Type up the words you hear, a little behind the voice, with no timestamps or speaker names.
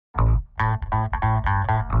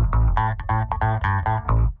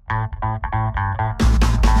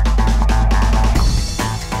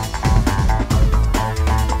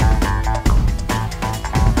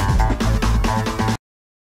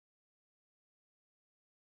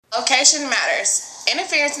Location matters.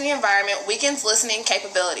 Interference in the environment weakens listening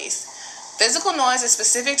capabilities. Physical noise is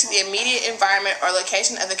specific to the immediate environment or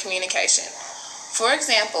location of the communication. For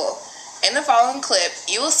example, in the following clip,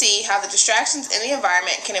 you will see how the distractions in the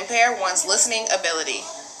environment can impair one's listening ability.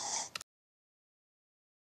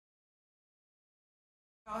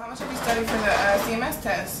 How much have you studied for the CMS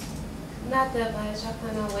test? Not that much. I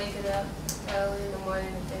plan on waking up early in the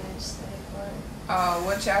morning and finish studying for it.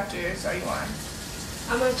 What chapters are you on?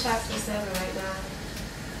 I'm on chapter 7 right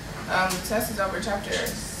now. The test is over chapter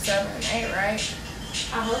 7 and 8, right?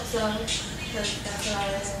 I hope so, because that's what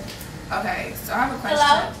I read. Okay, so I have a question.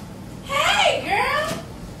 Hello? Hey, girl!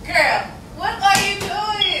 Girl, what are you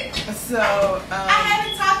doing? So, I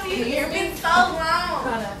haven't talked to you. It's been so long.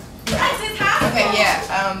 Hold on. I just hopped okay, on. yeah,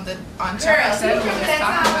 on Girl, chapter 7, you we're remember just that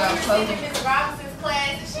talking time about we were clothing. sitting in Miss Robinson's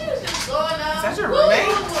class and she was just going up. Is that your roommate?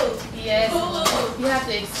 Yes. Woo. You have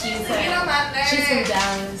to excuse her. Get on my nerves. She's from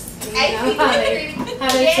Dallas. You Hey, know how they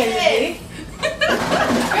take me. Girl,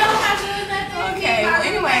 I'm not doing nothing. Okay, well,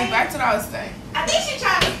 anyway, back to what I was saying. I think she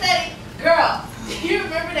trying to study. Girl, you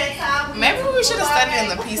remember that time? Maybe we should have studied in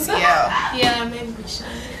the PCL. Yeah, maybe we should.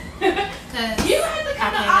 You have to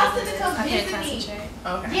come to Austin to come I can't visit me. concentrate.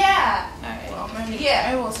 Okay. Yeah. Alright. Well, maybe, Yeah.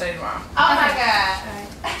 maybe we'll study tomorrow. Oh my God. Alright.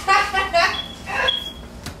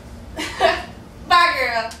 Bye,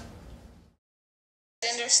 girl.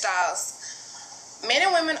 Gender styles. Men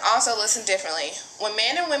and women also listen differently. When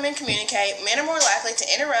men and women communicate, men are more likely to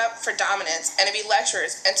interrupt for dominance and to be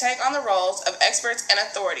lecturers and take on the roles of experts and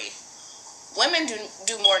authority. Women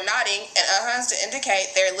do more nodding and uh-huhs to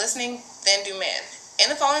indicate they're listening than do men. In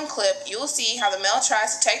the following clip, you will see how the male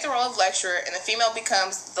tries to take the role of lecturer and the female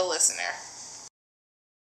becomes the listener.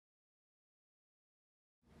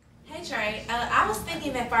 Hey Trey, I was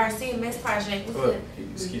thinking that for our CMS project, we could.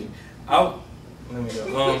 Excuse me. Let me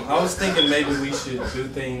go. I was thinking maybe we should do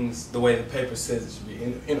things the way the paper says it should be,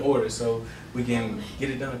 in order, so we can get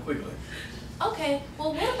it done quickly. Okay,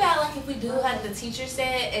 well, what about like if we do like the teacher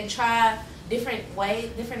said and try different ways,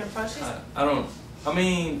 different approaches? I'm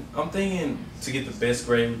thinking to get the best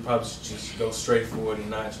grade, we probably should just go straight forward and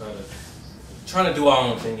not trying to do our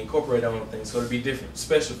own thing, incorporate our own thing, so it'll be different,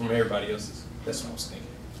 special from everybody else's. That's what I was thinking.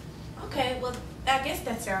 Okay, well, I guess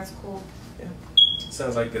that sounds cool. Yeah,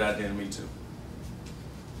 sounds like a good idea to me too.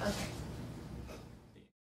 Okay.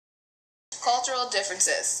 Cultural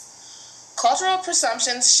differences. Cultural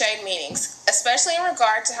presumptions shade meanings, especially in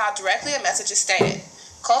regard to how directly a message is stated.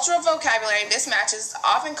 Cultural vocabulary mismatches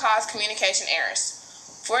often cause communication errors.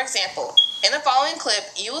 For example, in the following clip,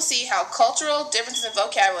 you will see how cultural differences in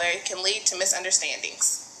vocabulary can lead to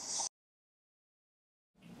misunderstandings.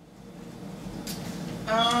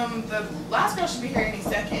 The last girl should be here any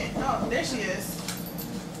second. Oh, there she is.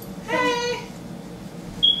 Hey!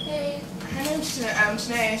 Hey. Her name's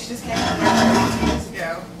Shanae. She just came from there 2 minutes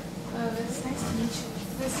ago. Oh, that's nice to meet you.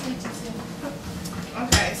 Nice to meet you too.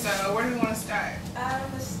 Okay, so where do we want to start? The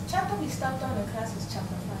chapter we stopped on in class was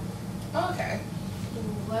chapter 5. Oh, okay.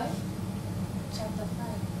 What? Chapter 5.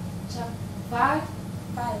 Chapter 5?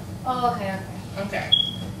 5. Oh, okay, okay. Okay.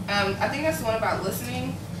 I think that's the one about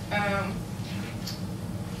listening.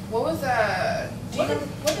 What was What did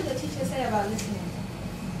the teacher say about listening?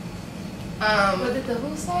 What did the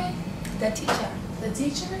who say? The teacher. The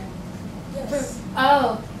teacher? Yes.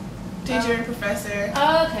 Oh. teacher and professor?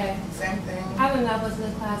 Oh, okay. Same thing. I don't know. I wasn't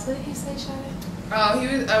in class. What did he say, Shana? Oh, he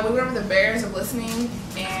was. We went over the barriers of listening,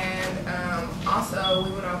 and also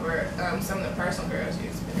we went over some of the personal barriers you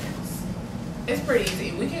experience. It's pretty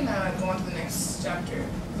easy. We can go on to the next chapter.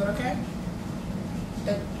 Is that okay?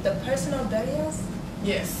 The personal barriers?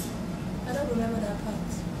 Yes. I don't remember that part.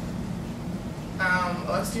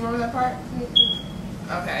 Alex, do you remember that part?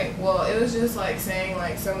 Mm-hmm. Okay. Well, it was just like saying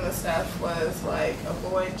like some of the stuff was like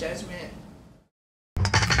avoid judgment